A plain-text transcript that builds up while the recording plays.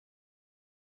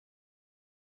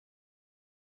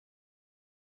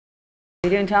How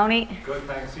you doing, Tony? Good,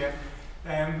 thanks, yeah.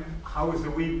 How has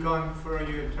the week gone for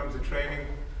you in terms of training,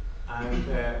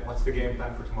 and what's the game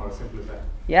plan for tomorrow? Simple as that.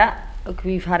 Yeah, look,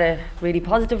 we've had a really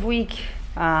positive week.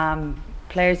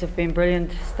 Players have been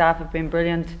brilliant, staff have been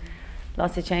brilliant.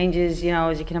 Lots of changes, you know,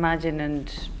 as you can imagine,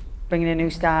 and bringing in new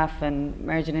staff and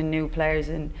merging in new players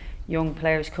and young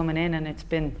players coming in, and it's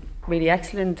been really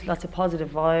excellent. Lots of positive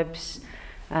vibes,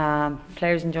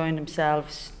 players enjoying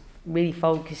themselves, really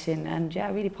focusing, and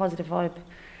yeah, really positive vibe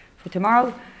for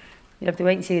tomorrow. You'll have to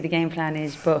wait and see what the game plan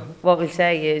is, but what we'll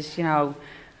say is, you know,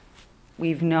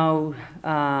 we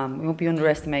won't be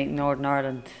underestimating Northern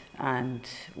Ireland, and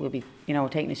we'll be, you know,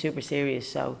 taking it super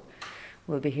serious. So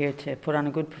we'll be here to put on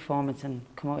a good performance and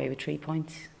come away with 3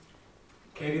 points.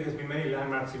 Katie, there's been many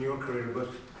landmarks in your career, but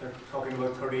they're talking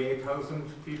about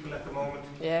 38,000 people at the moment.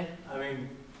 Yeah. I mean,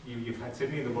 you've had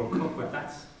Sydney in the World Cup, but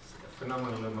that's a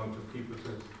phenomenal amount of people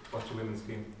to watch a women's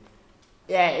game.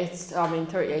 Yeah,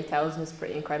 38,000 is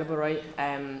pretty incredible, right?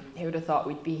 Who would have thought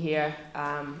we'd be here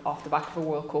off the back of a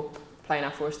World Cup, playing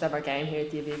our first ever game here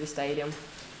at the Aviva Stadium.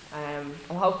 I'm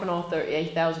hoping all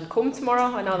 38,000 come tomorrow.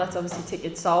 I know that's obviously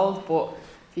tickets sold, but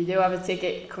if you do have a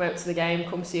ticket, come out to the game,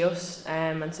 come see us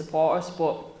and support us.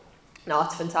 But no,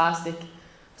 it's fantastic. I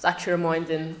was actually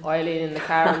reminding Eileen in the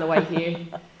car on the way here,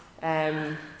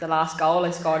 the last goal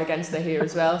I scored against her here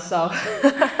as well. So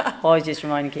I was just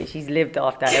reminding Kate, she's lived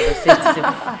off that ever since. It's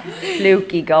a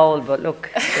fluky goal, but look,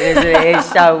 it is what it is.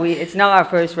 So it's not our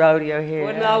first rodeo here.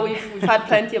 Well, no, we've had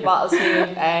plenty of battles here.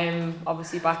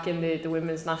 Obviously back in the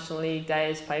Women's National League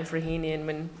days, playing for Heaney,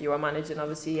 when you were managing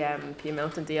obviously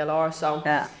Peamount and DLR. So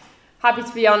yeah, happy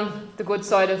to be on the good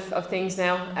side of things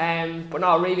now. But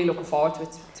not really looking forward to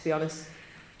it, to be honest.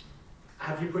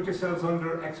 Have you put yourselves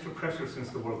under extra pressure since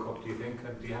the World Cup, do you think?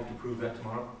 And do you have to prove that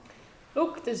tomorrow?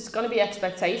 Look, there's going to be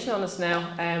expectation on us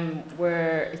now.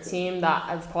 We're a team that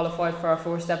have qualified for our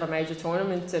first ever major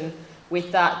tournament, and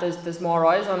with that there's more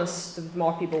eyes on us, there's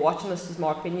more people watching us, there's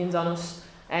more opinions on us.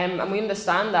 And we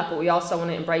understand that, but we also want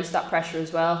to embrace that pressure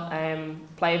as well.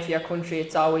 Playing for your country,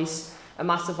 it's always a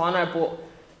massive honour, but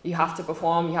you have to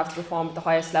perform at the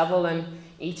highest level, and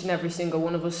each and every single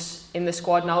one of us in the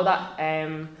squad know that.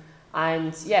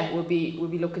 And yeah, we'll be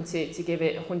looking to give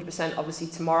it 100% obviously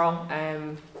tomorrow.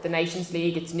 The Nations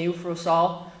League, it's new for us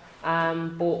all,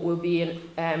 but we'll be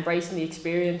embracing the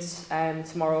experience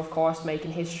tomorrow, of course,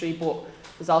 making history, but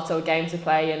there's also a game to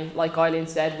play, and like Eileen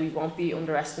said, we won't be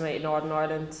underestimating Northern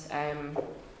Ireland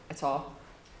at all.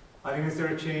 Eileen, is there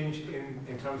a change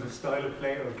in terms of style of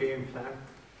play or game plan?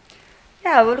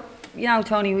 Yeah, well, you know,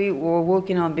 Tony, we were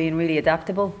working on being really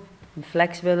adaptable and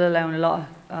flexible, allowing a lot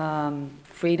of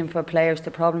freedom for players to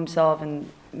problem solve and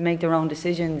make their own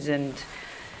decisions, and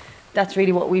that's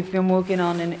really what we've been working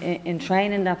on in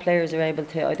training, that players are able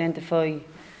to identify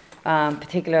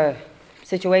particular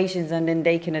situations, and then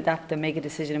they can adapt and make a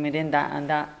decision within that, and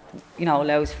that, you know,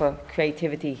 allows for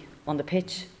creativity on the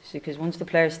pitch, because once the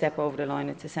players step over the line,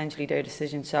 it's essentially their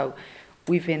decision. So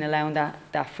we've been allowing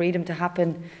that freedom to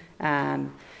happen,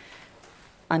 and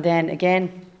then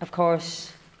again, of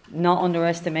course, not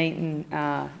underestimating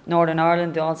Northern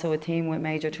Ireland, also a team with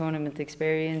major tournament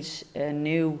experience, a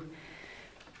new,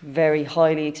 very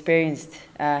highly experienced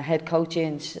head coach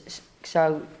in.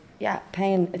 So yeah,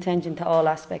 paying attention to all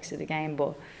aspects of the game,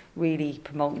 but really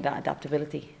promoting that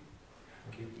adaptability.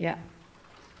 Thank you. Yeah.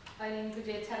 Eileen, could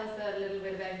you tell us a little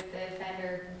bit about the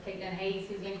defender Caitlin Hayes,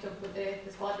 who's linked up with the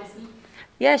squad this week?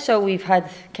 Yeah, so we've had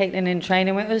Caitlin in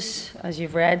training with us, as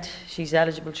you've read. She's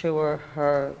eligible through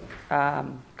her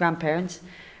grandparents.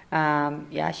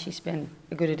 Yeah, she's been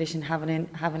a good addition having in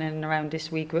and around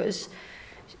this week with us.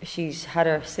 She's had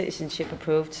her citizenship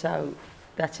approved, so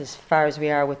that's as far as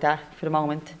we are with that for the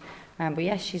moment. But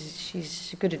yeah,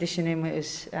 she's a good addition in with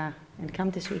us in the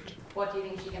camp this week. What do you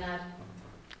think she can add?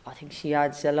 I think she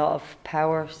adds a lot of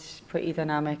power. She's pretty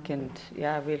dynamic and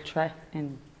yeah, a real threat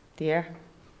in the air.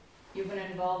 You've been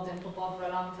involved in football for a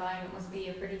long time. It must be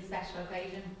a pretty special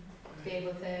occasion to be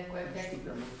able to go out there to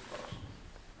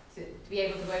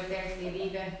the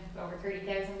Aviva, over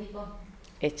 30,000 people.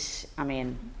 It's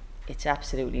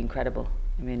absolutely incredible.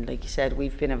 I mean, like you said,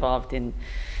 we've been involved in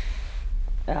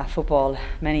football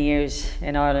many years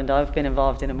in Ireland. I've been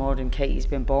involved in it more than Katie's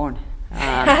been born. You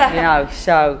know,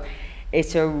 so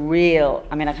it's a real,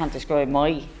 I mean, I can't describe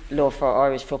my love for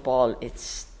Irish football.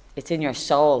 It's in your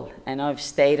soul, and I've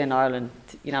stayed in Ireland,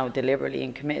 you know, deliberately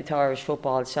and committed to Irish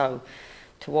football. So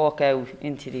to walk out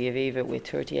into the Aviva with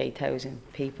 38,000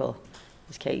 people,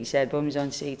 as Katie said, bums on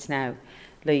seats now,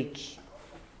 like,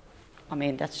 I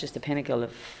mean, that's just the pinnacle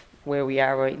of where we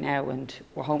are right now, and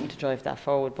we're hoping to drive that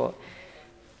forward. But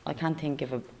I can't think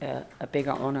of a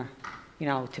bigger honour you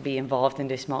know, to be involved in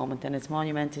this moment, and it's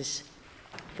monumentous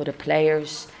for the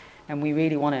players, and we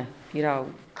really want to, you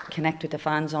know, connect with the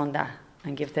fans on that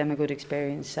and give them a good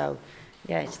experience. So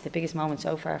yeah, it's the biggest moment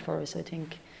so far for us, I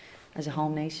think, as a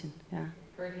home nation. Yeah.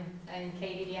 Brilliant. And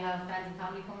Katie, do you have friends and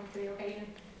family coming to the occasion?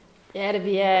 Yeah, there'll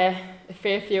be a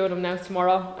fair few of them now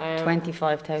tomorrow.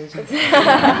 25,000.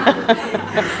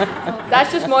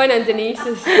 That's just mine and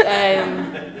Denise's.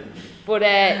 But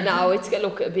no,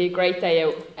 it'll be a great day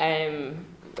out.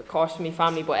 Of course, for my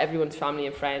family, but everyone's family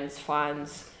and friends,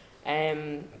 fans.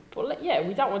 But yeah,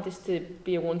 we don't want this to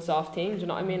be a once-off thing. Do you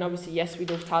know what I mean? Obviously, yes, we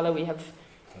love Tallaght. We have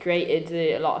created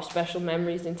a lot of special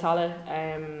memories in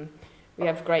Tallaght. We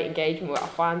have great engagement with our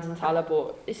fans in Tallaght,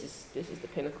 but this is the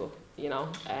pinnacle, you know,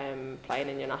 playing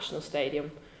in your national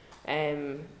stadium.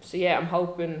 So yeah, I'm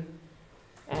hoping,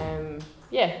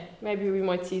 yeah, maybe we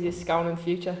might see this going in the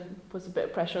future. Puts a bit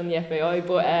of pressure on the FAI,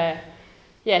 but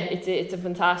yeah, it's a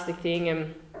fantastic thing.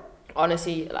 And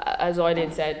honestly, as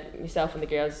Eileen said, myself and the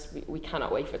girls, we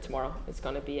cannot wait for tomorrow. It's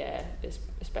going to be a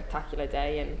spectacular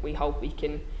day, and we hope we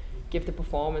can give the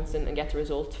performance and get the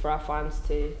results for our fans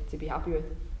to be happy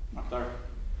with.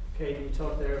 Kate, you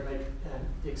talked there about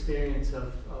the experience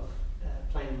of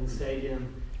playing in the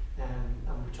stadium,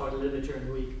 and we talked a little bit during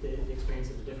the week the experience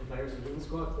of the different players within the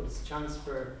squad, but it's a chance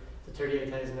for the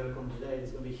 38,000 that will come today.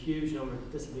 There's going to be a huge number.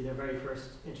 This will be their very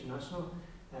first international,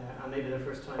 and maybe their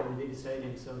first time in the big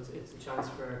stadium, so it's a chance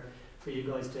for you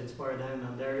guys to inspire them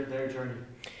and their journey.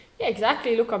 Yeah,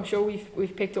 exactly. Look, I'm sure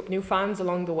we've picked up new fans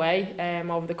along the way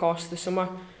over the course of the summer.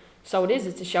 So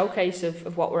it's a showcase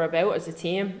of what we're about as a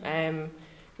team.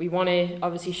 We want to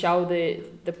obviously show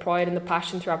the pride and the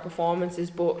passion through our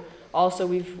performances, but also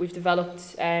we've developed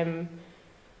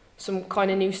some kind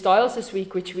of new styles this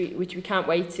week, which we can't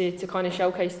wait to kind of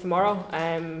showcase tomorrow.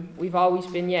 We've always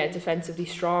been defensively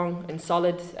strong and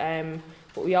solid,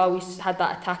 but we always had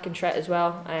that attack and threat as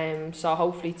well. So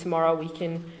hopefully tomorrow we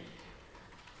can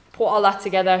put all that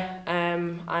together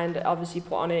and obviously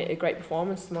put on a great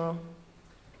performance tomorrow.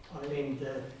 I mean,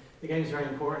 the game's very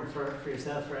important for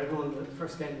yourself, for everyone, the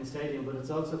first game in the stadium, but it's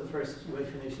also the first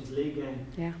UEFA Nations League game,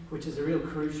 which is a real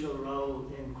crucial role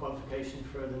in qualification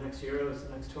for the next Euros,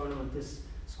 the next tournament. This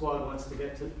squad wants to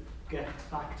get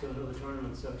back to another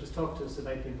tournament, so just talk to us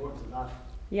about the importance of that.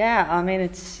 Yeah, I mean,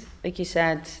 it's like you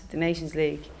said, the Nations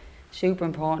League, super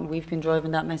important. We've been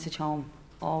driving that message home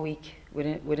all week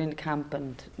within the camp,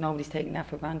 and nobody's taking that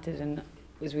for granted. And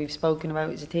as we've spoken about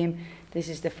as a team, this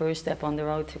is the first step on the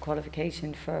road to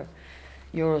qualification for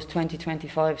Euros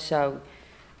 2025. So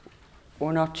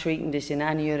we're not treating this in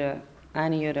any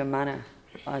other manner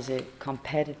as a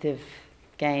competitive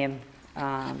game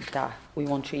that we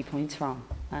want 3 points from,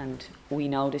 and we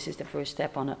know this is the first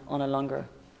step on a longer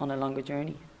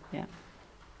journey. Yeah.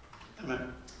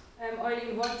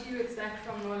 Eileen, what do you expect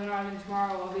from Northern Ireland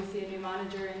tomorrow? Obviously a new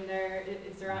manager in there.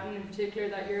 Is there anything in particular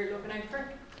that you're looking out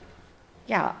for?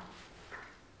 Yeah,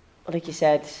 like you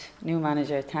said, new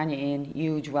manager, Tanya in,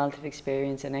 huge wealth of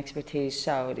experience and expertise,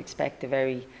 so I'd expect a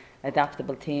very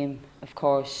adaptable team. Of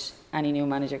course, any new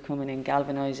manager coming in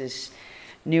galvanises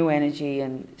new energy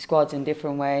and squads in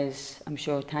different ways. I'm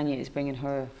sure Tanya is bringing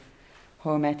her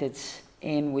methods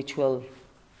in, which will,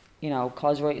 you know,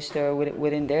 cause right a stir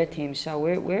within their team. So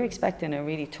we're expecting a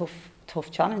really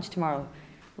tough challenge tomorrow.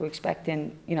 We're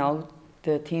expecting, you know,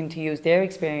 the team to use their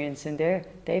experience, and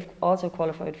they've also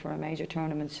qualified for a major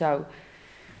tournament. So,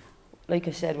 like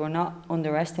I said, we're not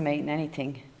underestimating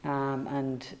anything,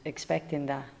 and expecting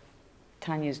that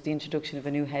the introduction of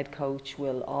a new head coach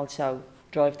will also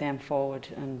drive them forward,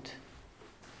 and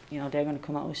you know they're going to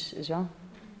come at us as well.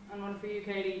 And one for you,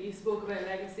 Katie. You spoke about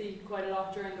legacy quite a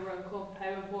lot during the World Cup. How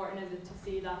important is it to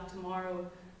see that tomorrow,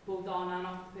 both on and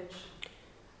off the pitch?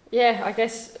 Yeah, I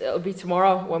guess it'll be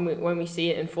tomorrow when we see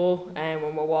it in full, and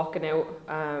when we're walking out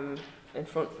in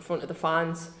front of the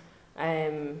fans.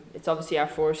 It's obviously our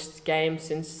first game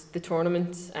since the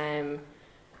tournament,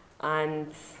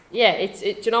 and yeah,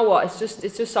 do you know what? It's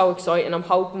just so exciting. I'm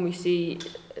hoping we see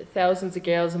thousands of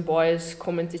girls and boys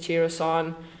coming to cheer us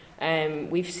on.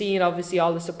 We've seen obviously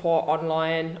all the support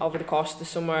online over the course of the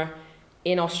summer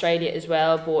in Australia as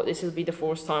well, but this will be the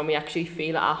first time we actually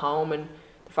feel it at home, and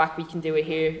the fact we can do it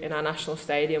here in our national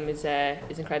stadium is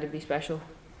incredibly special.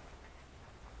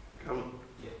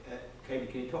 Katie,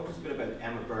 can you talk to us a bit about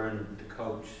Emma Byrne, the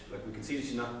coach? Like, we can see that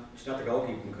she's not the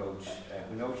goalkeeping coach.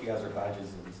 We know she has her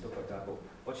badges and stuff like that, but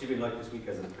what's she been like this week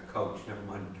as a coach? Never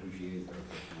mind who she is.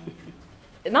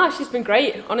 No, she's been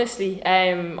great, honestly.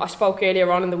 I spoke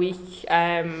earlier on in the week,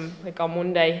 like on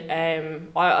Monday.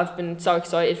 I've been so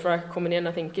excited for her coming in.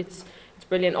 I think it's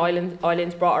brilliant.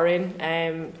 Eileen's brought her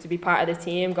in to be part of the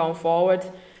team going forward,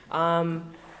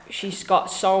 She's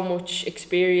got so much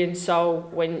experience, so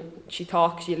when she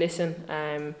talks, you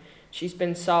listen. She's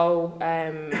been so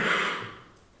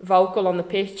vocal on the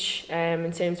pitch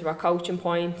in terms of her coaching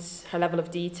points, her level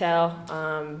of detail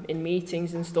in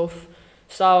meetings and stuff.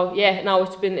 So yeah, no,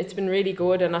 it's been really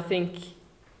good, and I think,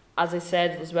 as I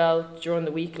said as well during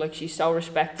the week, like, she's so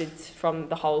respected from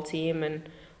the whole team, and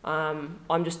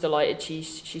I'm just delighted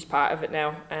she's part of it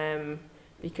now,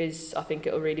 because I think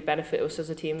it'll really benefit us as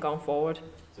a team going forward.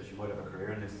 So she might have a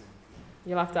career in this.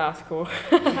 You'll have to ask her.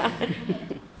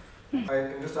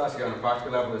 I can just ask you on a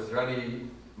practical level, is there any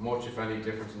much, if any,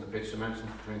 difference in the pitch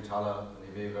dimensions between Tala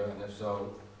and Aviva, and if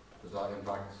so, does that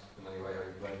impact in any way how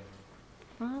you play?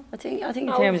 Well, I think in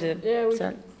terms of... Yeah,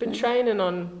 we've been training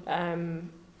on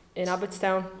in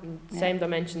Abbottstown, same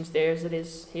dimensions there as it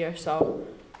is here, so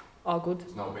all good.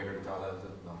 It's no bigger than Tala, is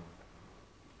it? No.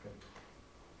 Okay.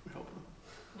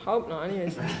 Hope not,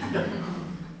 anyways.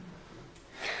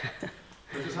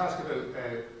 I'll just ask about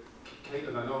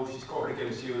Caitlin. I know she scored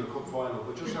against you in the cup final,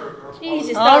 but just her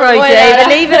Jesus, all right, David,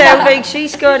 leave it out, big. She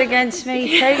scored against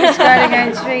me. Caitlin scored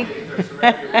against me.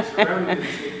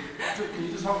 Can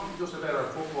you just talk just about her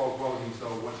football qualities,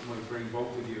 though, what she might bring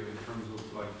both of you in terms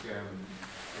of, like, she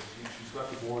swept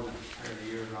the board at the end of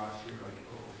the year last year, like,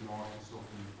 up north and stuff,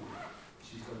 and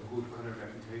she's got a good kind of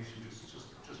reputation.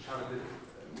 Just chat a bit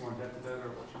more in depth about her,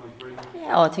 what she might bring.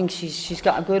 Yeah, I think she's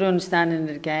got a good understanding of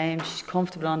the game. She's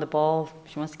comfortable on the ball.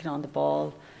 She wants to get on the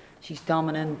ball. She's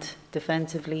dominant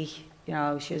defensively. You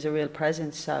know, she has a real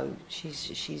presence. So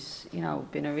she's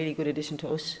been a really good addition to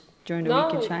us during the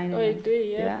week in training. I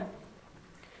agree. Yeah.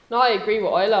 No, I agree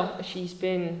with Isla. She's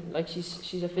been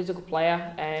she's a physical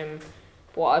player.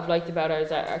 What I've liked about her is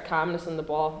her calmness on the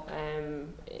ball.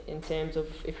 In terms of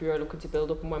if we were looking to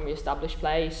build up and when we establish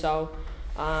play. So.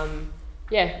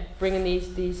 Yeah, bringing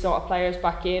these sort of players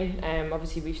back in.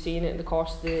 Obviously, we've seen it in the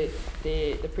course of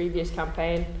the previous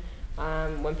campaign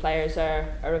when players are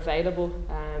available.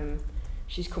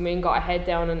 She's come in, got her head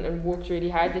down, and worked really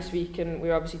hard this week, and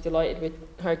we're obviously delighted with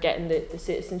her getting the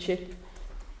citizenship,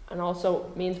 and also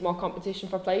means more competition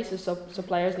for places. So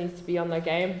players need to be on their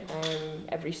game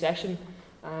every session,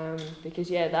 because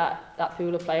that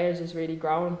pool of players is really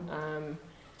growing, and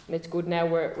it's good now.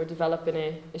 We're developing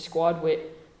a squad with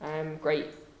great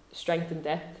strength and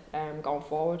depth going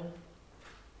forward.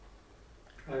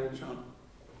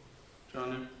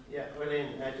 John. Yeah,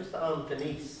 Eileen, just on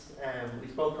Denise, we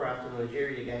spoke to her after the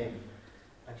Nigeria game,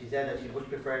 and she said that she much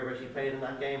preferred where she played in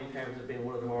that game in terms of being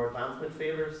one of the more advanced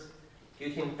midfielders. Do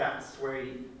you think that's where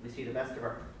we see the best of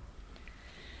her?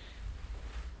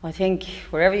 I think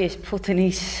wherever you put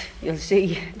Denise, you'll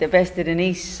see the best of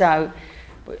Denise. So,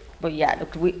 but yeah,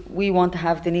 look, we want to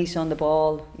have Denise on the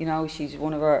ball. You know, she's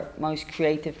one of our most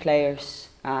creative players.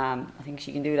 I think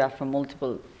she can do that from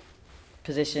multiple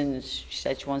positions. She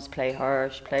said she wants to play her.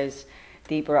 She plays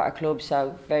deeper at her club,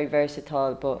 so very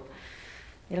versatile. But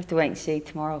you'll have to wait and see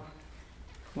tomorrow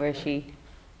where she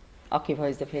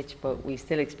occupies the pitch. But we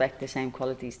still expect the same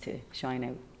qualities to shine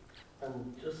out.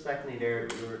 And just secondly, there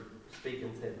we were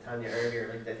speaking to Tanya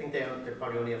earlier. Like, I think they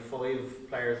probably only have 5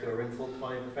 players who are in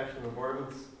full-time professional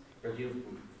environments, whereas you've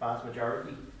vast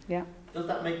majority. Yeah. Does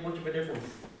that make much of a difference?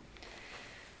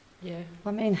 Yeah.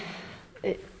 I mean,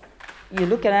 you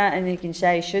look at it and you can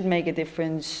say it should make a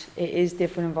difference. It is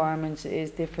different environments, it is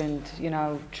different,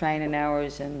 training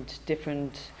hours and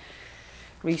different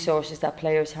resources that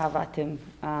players have at them.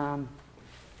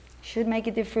 Should make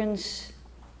a difference.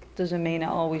 Doesn't mean it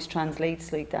always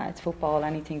translates like that. It's football,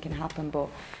 anything can happen, but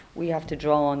we have to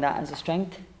draw on that as a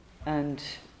strength and,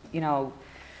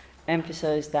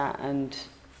 emphasise that and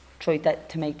try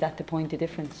to make that the point of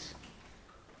difference.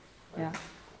 Yeah.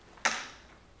 I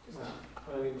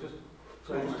mean, just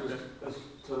to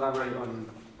elaborate on,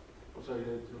 just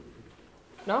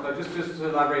to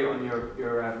elaborate on your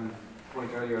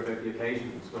point earlier about the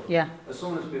occasion and stuff. Yeah. As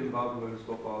someone who's been involved in women's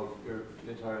football your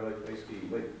entire life, basically,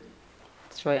 like.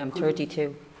 That's right. I'm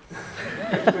 32.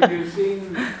 Could you have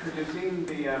seen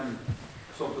the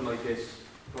something like this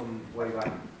from way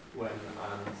back when,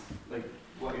 and like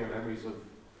what are your memories of?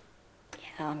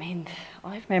 Yeah, I mean,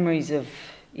 I have memories of,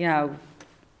 I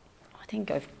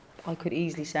think I could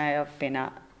easily say I've been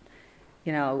at,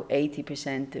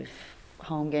 80% of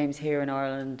home games here in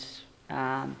Ireland.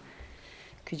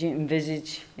 Could you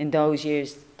envisage in those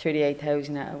years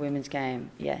 38,000 at a women's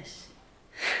game? Yes.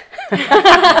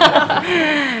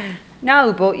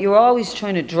 No, but you're always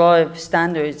trying to drive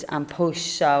standards and push.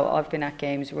 So I've been at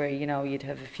games where, you'd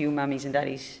have a few mummies and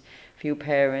daddies, a few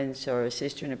parents or a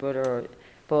sister and a brother.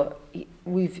 But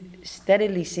we've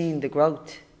steadily seen the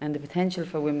growth and the potential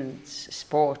for women's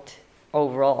sport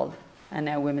overall and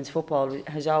now women's football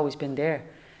has always been there.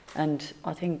 And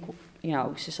I think, you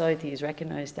know, society has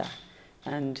recognised that,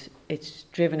 and it's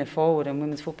driven it forward, and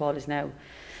women's football is now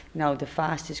the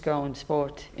fastest growing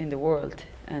sport in the world,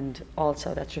 and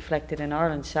also that's reflected in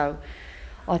Ireland. So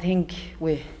I think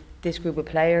with this group of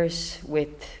players,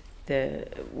 with the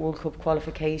World Cup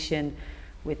qualification,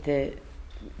 with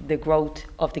the growth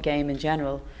of the game in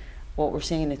general, what we're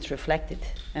seeing, it's reflected,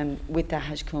 and with that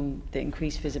has come the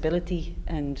increased visibility,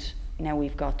 and now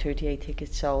we've got 38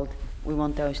 tickets sold. We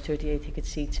want those 38 ticket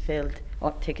seats filled,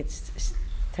 or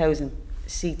 1,000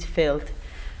 seats filled.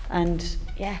 And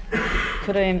yeah,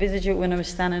 could I envisage it when I was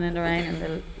standing in the rain, in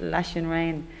the lashing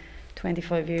rain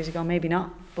 25 years ago? Maybe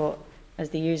not, but as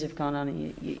the years have gone on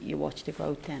and you watch the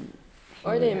growth then.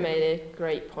 Eileen made a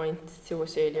great point to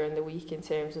us earlier in the week in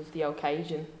terms of the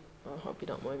occasion. I hope you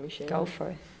don't mind me sharing. Go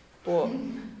for it. But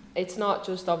it's not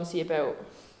just obviously about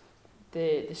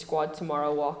the squad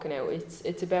tomorrow walking out.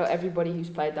 It's about everybody who's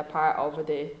played their part over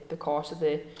the course of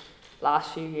the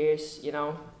last few years, you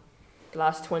know, the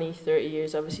last 20, 30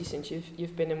 years obviously since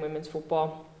you've been in women's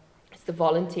football. It's the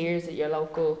volunteers at your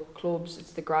local clubs,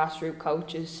 it's the grassroots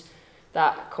coaches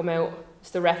that come out, it's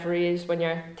the referees when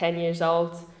you're 10 years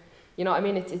old. You know what I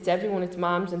mean? It's everyone, it's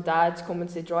mums and dads coming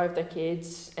to drive their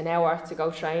kids an hour to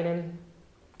go training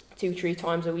 2-3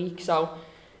 times a week. So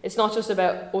it's not just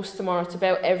about us tomorrow, it's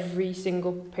about every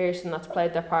single person that's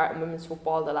played their part in women's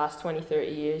football the last 20,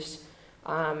 30 years.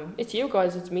 It's you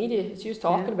guys, it's media, it's you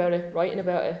talking about it, writing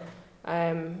about it.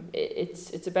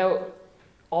 It's about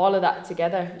all of that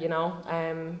together, you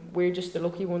know. We're just the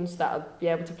lucky ones that'll be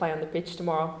able to play on the pitch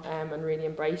tomorrow and really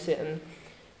embrace it, and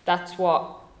that's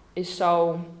what is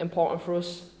so important for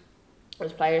us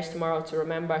as players tomorrow to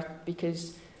remember,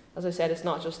 because as I said, it's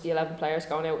not just the 11 players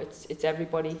going out, it's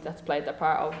everybody that's played their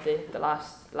part over the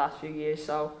last few years.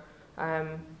 So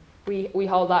we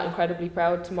hold that incredibly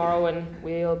proud tomorrow, and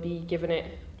we'll be giving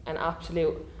it an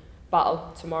absolute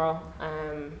battle tomorrow,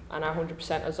 and our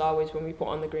 100% as always when we put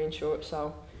on the green shirt.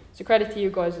 So it's a credit to you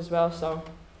guys as well, so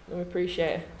we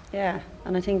appreciate it. Yeah,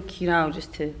 and I think, you know,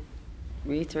 just to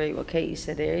reiterate what Katie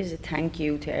said, there is a thank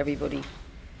you to everybody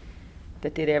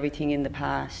that did everything in the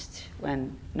past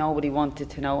when nobody wanted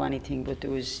to know anything, but there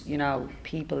was, you know,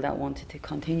 people that wanted to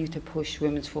continue to push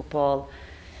women's football.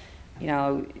 You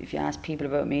know, if you ask people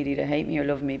about me, they either hate me or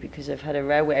love me, because I've had a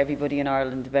row with everybody in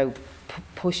Ireland about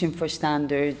pushing for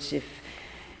standards. If,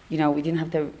 you know, we didn't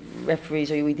have the referees,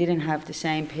 or we didn't have the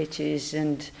same pitches,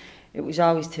 and it was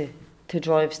always to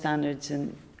drive standards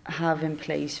and have in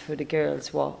place for the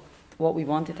girls what we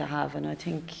wanted to have. And I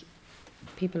think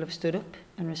people have stood up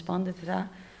and responded to that.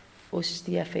 Us,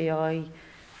 the FAI,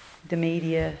 the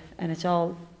media, and it's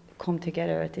all come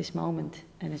together at this moment,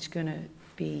 and it's going to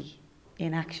be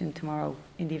in action tomorrow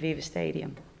in the Aviva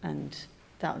Stadium, and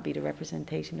that will be the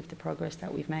representation of the progress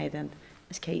that we've made. And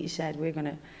as Katie said, we're going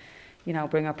to, you know,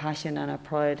 bring our passion and our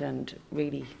pride and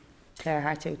really play our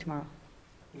hearts out tomorrow.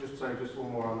 Just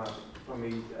one more on that from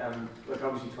me. Like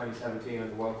obviously 2017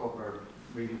 and the World Cup are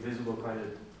really visible kind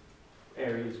of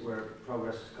areas where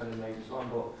progress kind of made and so on,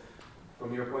 but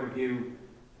from your point of view,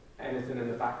 anything in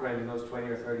the background in those 20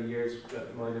 or 30 years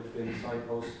that might have been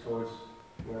signposts towards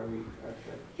where we are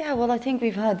today? Yeah, well, I think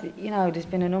we've had, you know, there's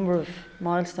been a number of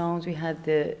milestones. We had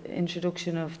the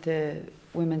introduction of the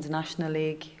Women's National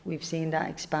League. We've seen that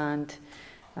expand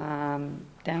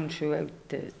down throughout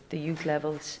the youth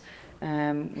levels.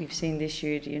 We've seen this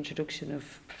year the introduction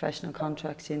of professional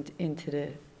contracts into the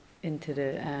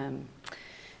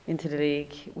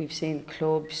league. We've seen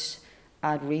clubs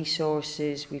add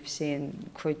resources. We've seen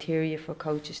criteria for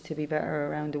coaches to be better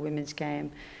around the women's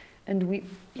game, and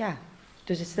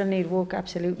does it still need work?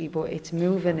 Absolutely, but it's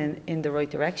moving in the right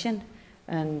direction.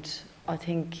 And I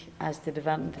think as the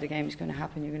development of the game is going to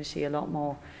happen, you're going to see a lot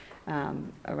more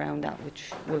around that,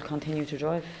 which will continue to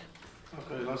drive.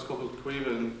 Okay, last couple, Caoimhe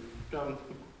and Gavin.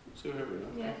 Sue here.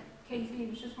 Yeah, Katie, I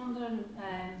was just wondering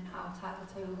how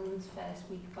Tyler Women's first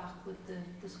week back with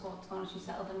the squad's gone. She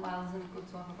settled in well, isn't it good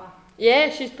to have her back?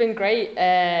 Yeah, she's been great.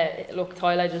 Look,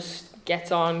 Tyler just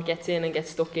gets on, gets in and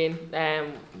gets stuck in.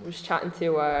 I was chatting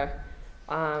to her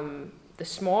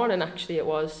this morning, actually it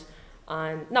was.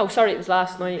 And no, sorry, it was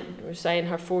last night. We were saying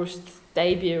her first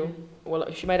debut. Well,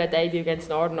 she made her debut against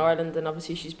Northern Ireland, and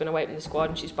obviously she's been away from the squad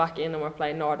and she's back in, and we're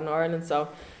playing Northern Ireland. So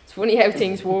it's funny how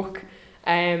things work.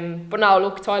 But no,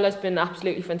 look, Tyler's been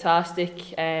absolutely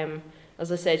fantastic.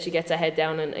 As I said, she gets her head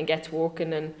down and gets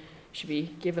working, and she'll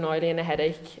be giving Eileen a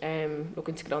headache.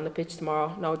 Looking to get on the pitch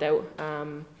tomorrow, no doubt.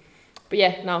 But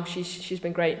yeah, no, she's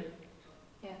been great.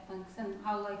 Yeah, thanks. And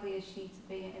how likely is she to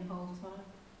be involved tomorrow?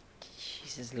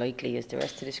 she's as likely as the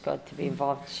rest of the squad to be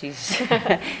involved. She's,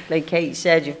 like Katie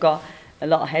said, you've got a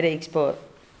lot of headaches, but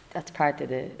that's part of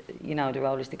the, you know, the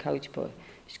role as the coach. But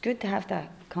it's good to have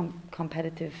that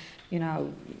competitive, you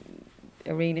know,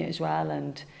 arena as well,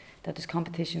 and that there's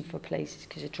competition for places,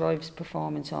 because it drives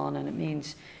performance on, and it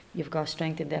means you've got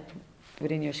strength and depth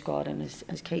within your squad. And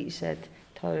as Katie said,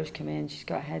 Tyler's come in, she's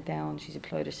got her head down, she's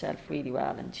applied herself really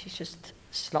well, and she's just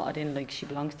slotted in like she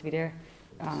belongs to be there,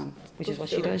 which is what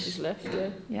she does. She's left,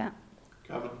 yeah.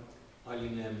 Gavin?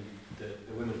 Eileen, the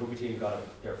women's rugby team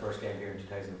got their first game here in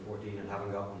 2014 and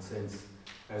haven't got one since.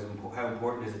 How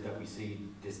important is it that we see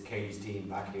this Katie's team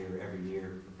back here every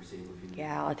year for foreseeable future?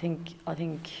 Yeah, I think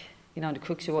you know, the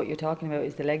crux of what you're talking about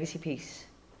is the legacy piece,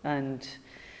 and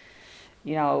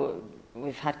you know,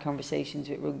 we've had conversations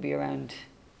with rugby around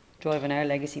driving our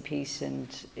legacy piece, and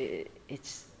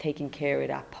it's taking care of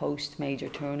that post-major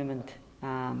tournament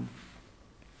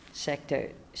sector.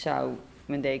 So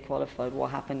when they qualified,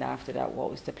 what happened after that?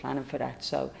 What was the planning for that?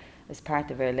 So as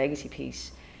part of our legacy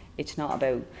piece, it's not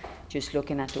about just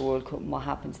looking at the World Cup and what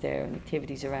happens there and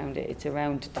activities around it. It's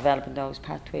around developing those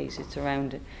pathways. It's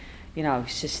around, you know,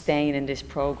 sustaining this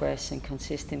progress and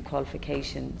consistent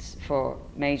qualifications for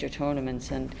major tournaments,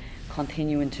 and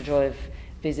continuing to drive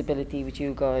visibility with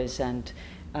you guys, and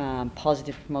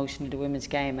positive promotion of the women's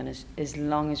game. And as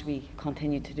long as we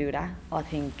continue to do that, I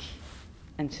think,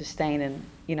 and sustaining,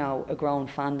 you know, a growing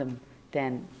fandom,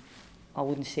 then I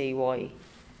wouldn't see why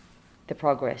the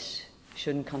progress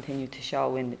shouldn't continue to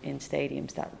show in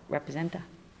stadiums that represent that.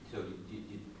 So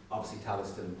you obviously Tallagh's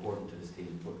still important to this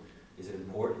team, but is it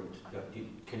important that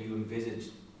can you envisage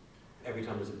every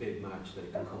time there's a big match that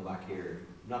it can come back here?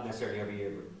 Not necessarily every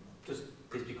year, but just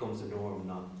this becomes the norm,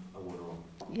 not a one-off.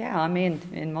 Yeah, I mean,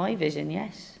 in my vision,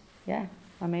 yes. Yeah,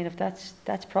 I mean, if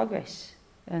that's progress,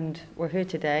 and we're here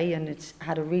today, and it's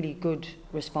had a really good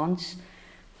response.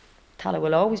 Tallaght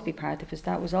will always be part of us.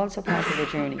 That was also part of the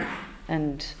journey,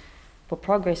 but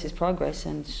progress is progress,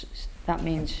 and that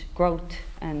means growth,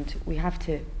 and we have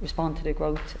to respond to the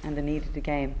growth and the need of the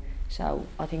game. So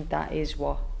I think that is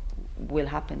what will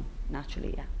happen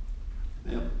naturally.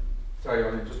 Yeah. Sorry,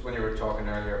 I mean, just when you were talking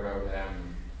earlier about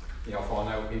you know, falling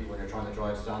out with people when you're trying to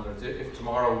drive standards, if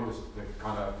tomorrow was the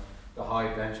kind of the high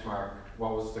benchmark,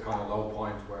 what was the kind of low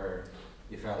point where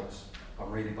you felt,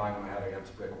 I'm really banging my head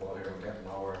against a brick wall here, I'm getting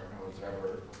nowhere? And was there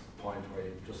ever a point where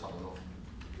you just had enough?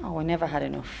 Oh, I never had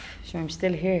enough. So I'm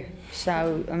still here.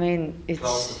 So I mean, it's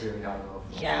close to feeling you had enough.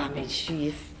 Yeah, I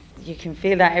mean, you can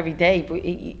feel that every day, but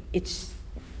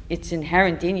it's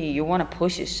inherent in you. You want to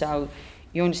push it, so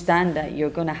you understand that you're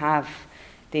going to have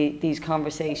these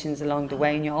conversations along the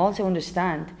way, and you also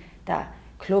understand that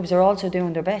clubs are also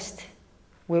doing their best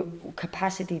with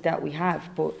capacity that we have,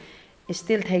 but it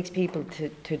still takes people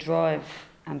to drive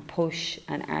and push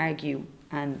and argue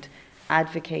and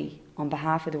advocate on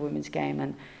behalf of the women's game,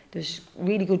 and there's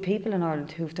really good people in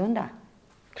Ireland who've done that.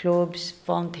 Clubs,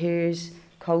 volunteers,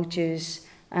 coaches,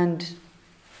 and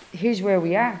here's where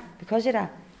we are because of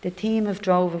that. The team have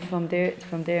drove it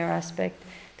from their aspect,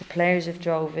 the players have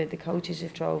drove it, the coaches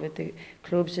have drove it, the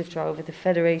clubs have drove it, the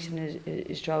federation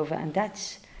is drove it, and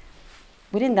that's,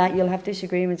 within that you'll have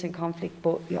disagreements and conflict,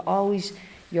 but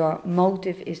your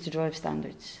motive is to drive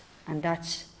standards, and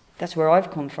that's where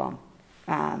I've come from.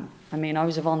 I mean, I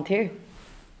was a volunteer,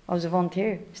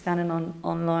 standing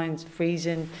on lines,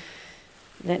 freezing,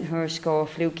 letting her score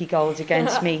fluky goals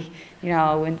against me, you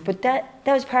know, but that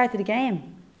was part of the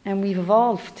game, and we've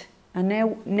evolved, and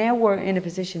now we're in a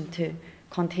position to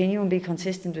continue and be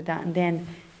consistent with that, and then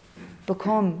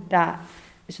become that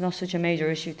it's not such a major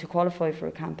issue to qualify for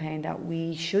a campaign, that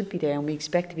we should be there and we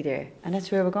expect to be there, and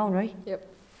that's where we're going, right? Yep.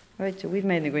 Right, so we've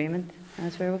made an agreement, and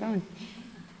that's where we're going.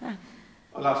 Yeah.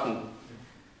 Last one.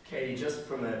 Katie, just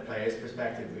from a player's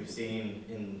perspective, we've seen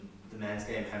in the men's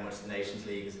game how much the Nations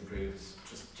League has improved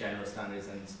just general standards,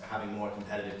 and having more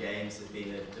competitive games has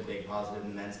been a big positive in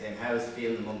the men's game. How is it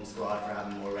feeling among the squad for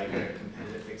having more regular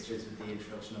competitive fixtures with the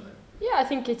introduction of it? Yeah, I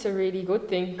think it's a really good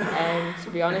thing. To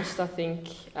be honest, I think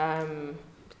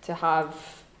to have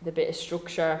the bit of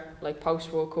structure like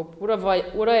post World Cup, would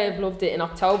I have loved it in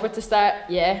October to start?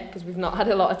 Yeah, because we've not had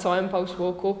a lot of time post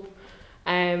World Cup.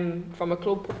 From a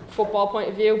club football point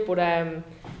of view, but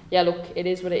yeah, look, it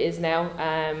is what it is now.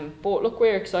 But look,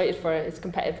 we're excited for it. It's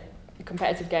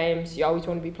competitive games. You always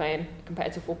want to be playing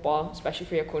competitive football, especially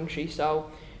for your country. So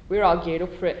we're all geared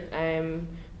up for it.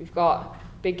 We've got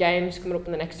big games coming up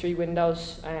in the next 3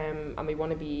 windows, and we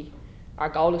want to be. Our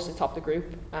goal is to top the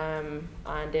group, and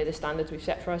they're the standards we've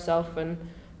set for ourselves. And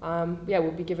yeah,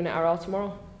 we'll be giving it our all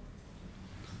tomorrow.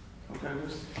 Okay.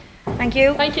 Thank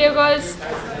you. Thank you, guys.